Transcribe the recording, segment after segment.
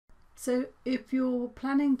So if you're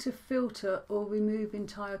planning to filter or remove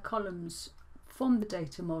entire columns from the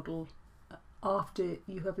data model after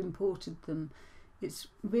you have imported them, it's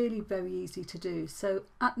really very easy to do. So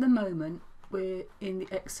at the moment we're in the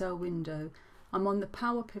Excel window. I'm on the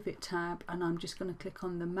PowerPivot tab and I'm just going to click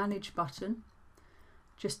on the Manage button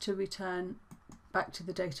just to return back to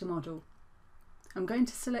the data model. I'm going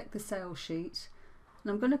to select the sales sheet and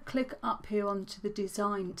I'm going to click up here onto the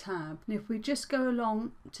Design tab, and if we just go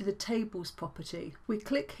along to the Tables property, we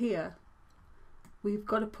click here, we've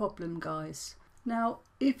got a problem, guys. Now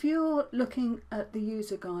if you're looking at the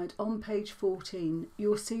user guide on page 14,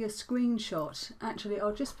 you'll see a screenshot. Actually,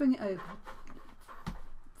 I'll just bring it over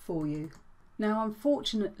for you. Now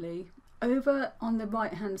unfortunately, over on the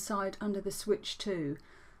right hand side under the switch to,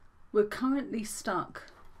 we're currently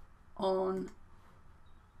stuck on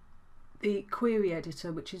the query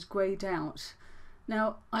editor, which is greyed out.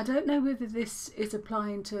 Now I don't know whether this is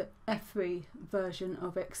applying to every version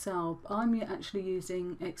of Excel. I'm actually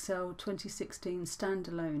using Excel 2016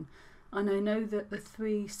 standalone, and I know that the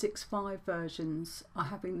 365 versions are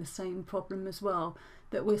having the same problem as well,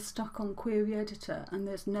 that we're stuck on query editor and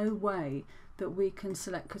there's no way that we can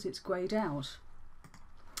select because it's greyed out.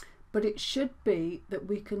 But it should be that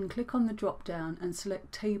we can click on the drop down and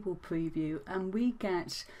select table preview, and we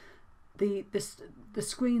get the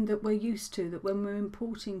screen that we're used to, that when we're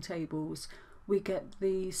importing tables we get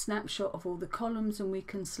the snapshot of all the columns and we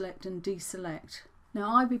can select and deselect.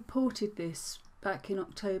 Now I reported this back in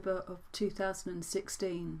October of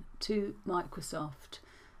 2016 to Microsoft,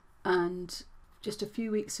 and just a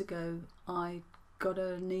few weeks ago I got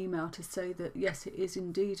an email to say that yes, it is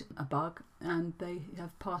indeed a bug and they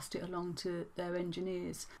have passed it along to their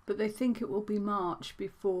engineers, but they think it will be March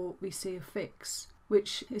before we see a fix,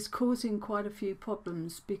 which is causing quite a few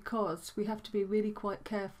problems because we have to be really quite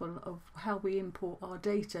careful of how we import our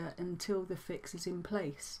data until the fix is in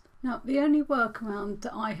place. Now the only workaround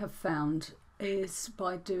that I have found is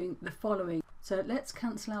by doing the following. So let's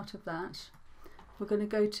cancel out of that. We're going to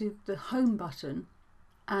go to the Home button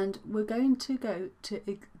and we're going to go to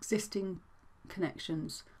Existing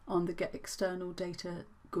Connections on the Get External Data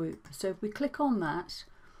group. So if we click on that,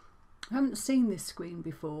 I haven't seen this screen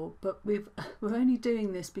before, but we're only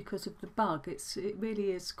doing this because of the bug. It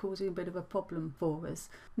really is causing a bit of a problem for us.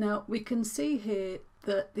 Now we can see here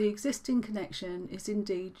that the existing connection is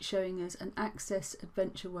indeed showing us an Access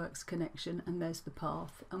AdventureWorks connection, and there's the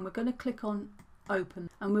path, and we're going to click on Open,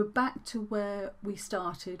 and we're back to where we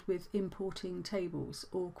started with importing tables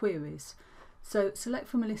or queries. So select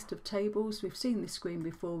from a list of tables. We've seen this screen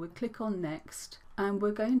before. We click on Next and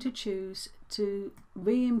we're going to choose to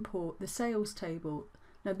re-import the sales table.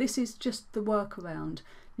 Now this is just the workaround.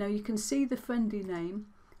 Now you can see the friendly name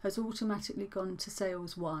has automatically gone to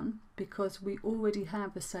sales 1 because we already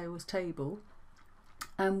have a sales table,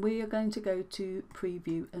 and we are going to go to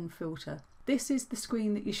Preview and Filter. This is the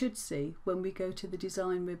screen that you should see when we go to the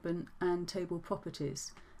Design ribbon and Table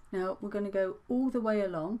Properties. Now we're going to go all the way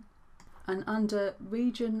along, and under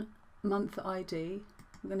Region Month ID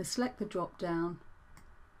we're going to select the drop down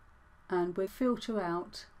and we'll filter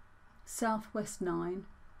out Southwest 9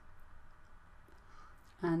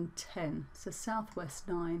 and 10. So Southwest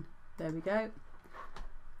 9, there we go,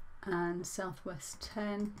 and Southwest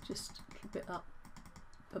 10 just a little bit up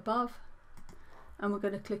above, and we're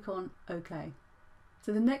going to click on OK.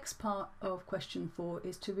 So the next part of question 4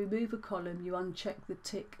 is to remove a column. You uncheck the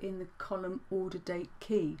tick in the column Order Date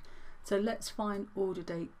Key. So let's find Order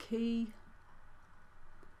Date Key,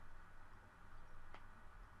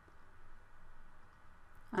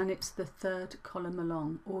 and it's the third column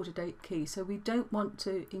along, Order Date Key. So we don't want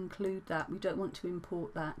to include that, we don't want to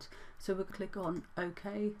import that, so we'll click on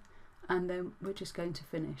OK, and then we're just going to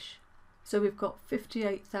finish. So we've got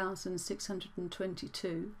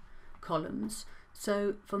 58,622 columns.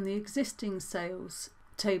 So from the existing sales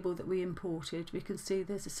table that we imported, we can see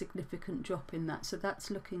there's a significant drop in that, so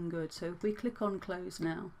that's looking good. So if we click on Close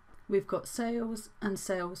now, we've got sales and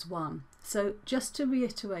sales 1. So just to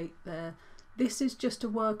reiterate there, this is just a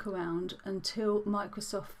workaround until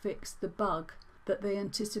Microsoft fix the bug that they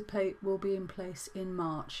anticipate will be in place in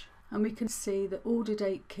March. And we can see the Order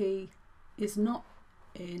Date Key is not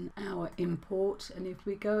in our import, and if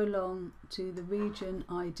we go along to the Region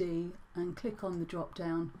ID and click on the drop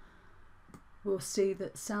down, we'll see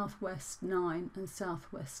that Southwest 9 and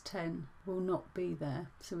Southwest 10 will not be there.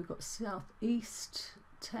 So we've got Southeast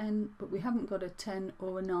 10, but we haven't got a 10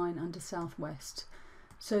 or a 9 under Southwest.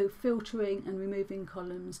 So filtering and removing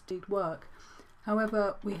columns did work.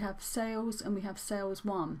 However, we have sales and we have sales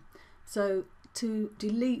 1. So to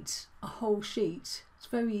delete a whole sheet, it's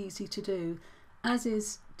very easy to do, as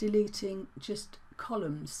is deleting just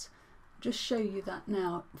columns. Just show you that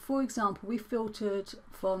now. For example, we filtered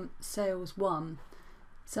from sales 1,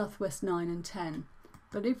 Southwest 9 and 10.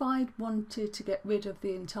 But if I wanted to get rid of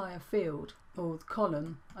the entire field or the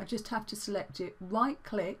column, I just have to select it, right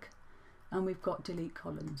click, and we've got delete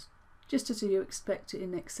columns. Just as you expect it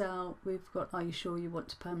in Excel, we've got, are you sure you want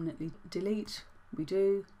to permanently delete? We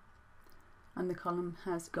do, and the column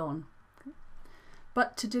has gone. Okay.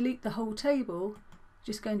 But to delete the whole table,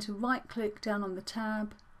 just going to right click down on the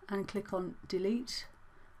tab and click on delete.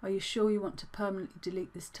 Are you sure you want to permanently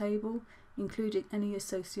delete this table, including any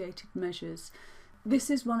associated measures? This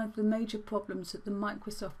is one of the major problems that the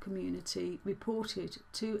Microsoft community reported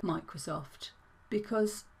to Microsoft,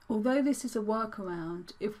 because although this is a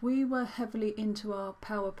workaround, if we were heavily into our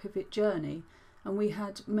PowerPivot journey and we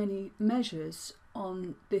had many measures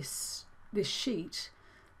on this sheet,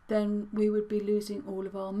 then we would be losing all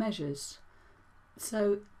of our measures.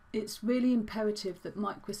 So it's really imperative that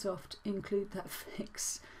Microsoft include that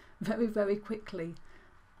fix very, very quickly.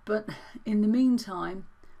 But in the meantime,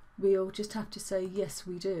 we'll just have to say yes,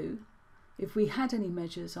 we do. If we had any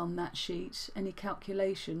measures on that sheet, any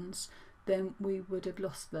calculations, then we would have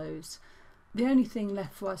lost those. The only thing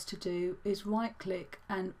left for us to do is right click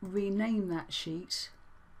and rename that sheet,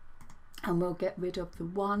 and we'll get rid of the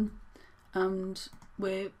 1, and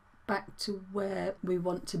we're back to where we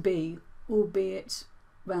want to be, albeit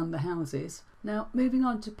round the houses. Now moving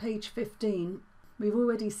on to page 15, we've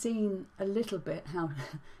already seen a little bit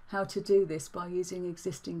how to do this by using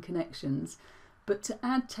existing connections, but to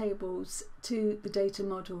add tables to the data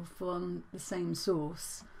model from the same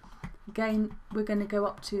source, again we're going to go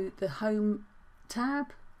up to the Home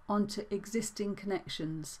tab, onto existing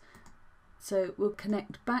connections. So we'll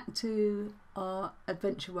connect back to our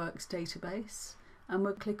AdventureWorks database and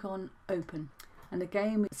we'll click on Open. And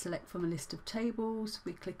again we select from a list of tables,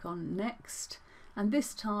 we click on Next, and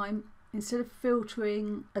this time instead of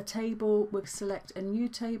filtering a table, we'll select a new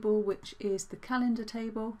table, which is the calendar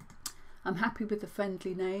table. I'm happy with the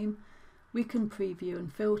friendly name. We can preview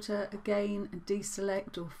and filter again and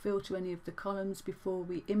deselect or filter any of the columns before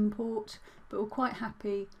we import, but we're quite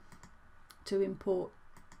happy to import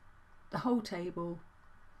the whole table.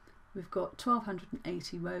 We've got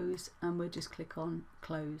 1280 rows and we'll just click on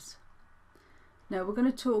Close. Now we're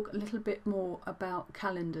going to talk a little bit more about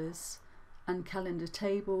calendars and calendar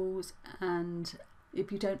tables, and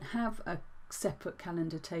if you don't have a separate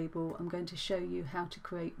calendar table, I'm going to show you how to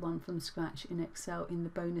create one from scratch in Excel in the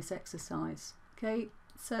bonus exercise. Okay,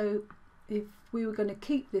 so if we were going to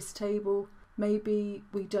keep this table, maybe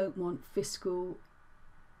we don't want the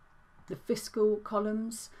fiscal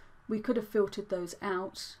columns. We could have filtered those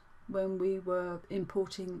out when we were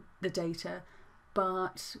importing the data,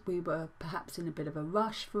 but we were perhaps in a bit of a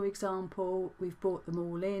rush, for example. We've brought them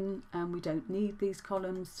all in and we don't need these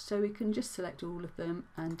columns, so we can just select all of them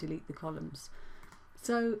and delete the columns.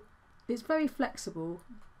 So it's very flexible,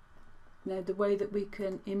 you know, the way that we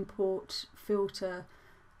can import, filter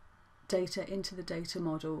data into the data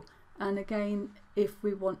model. And again, if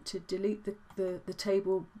we want to delete the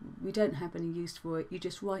table, we don't have any use for it, you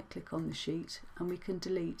just right click on the sheet and we can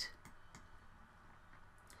delete.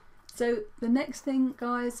 So the next thing,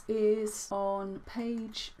 guys, is on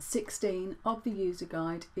page 16 of the user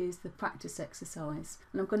guide is the practice exercise.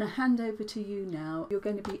 And I'm going to hand over to you now. You're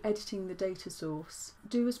going to be editing the data source.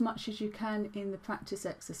 Do as much as you can in the practice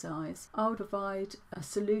exercise. I'll provide a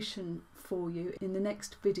solution for you in the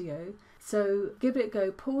next video. So give it a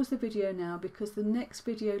go. Pause the video now, because the next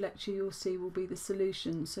video lecture you'll see will be the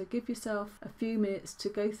solution. So give yourself a few minutes to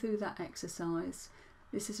go through that exercise.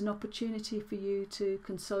 This is an opportunity for you to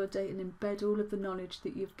consolidate and embed all of the knowledge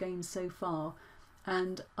that you've gained so far,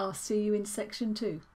 and I'll see you in section 2.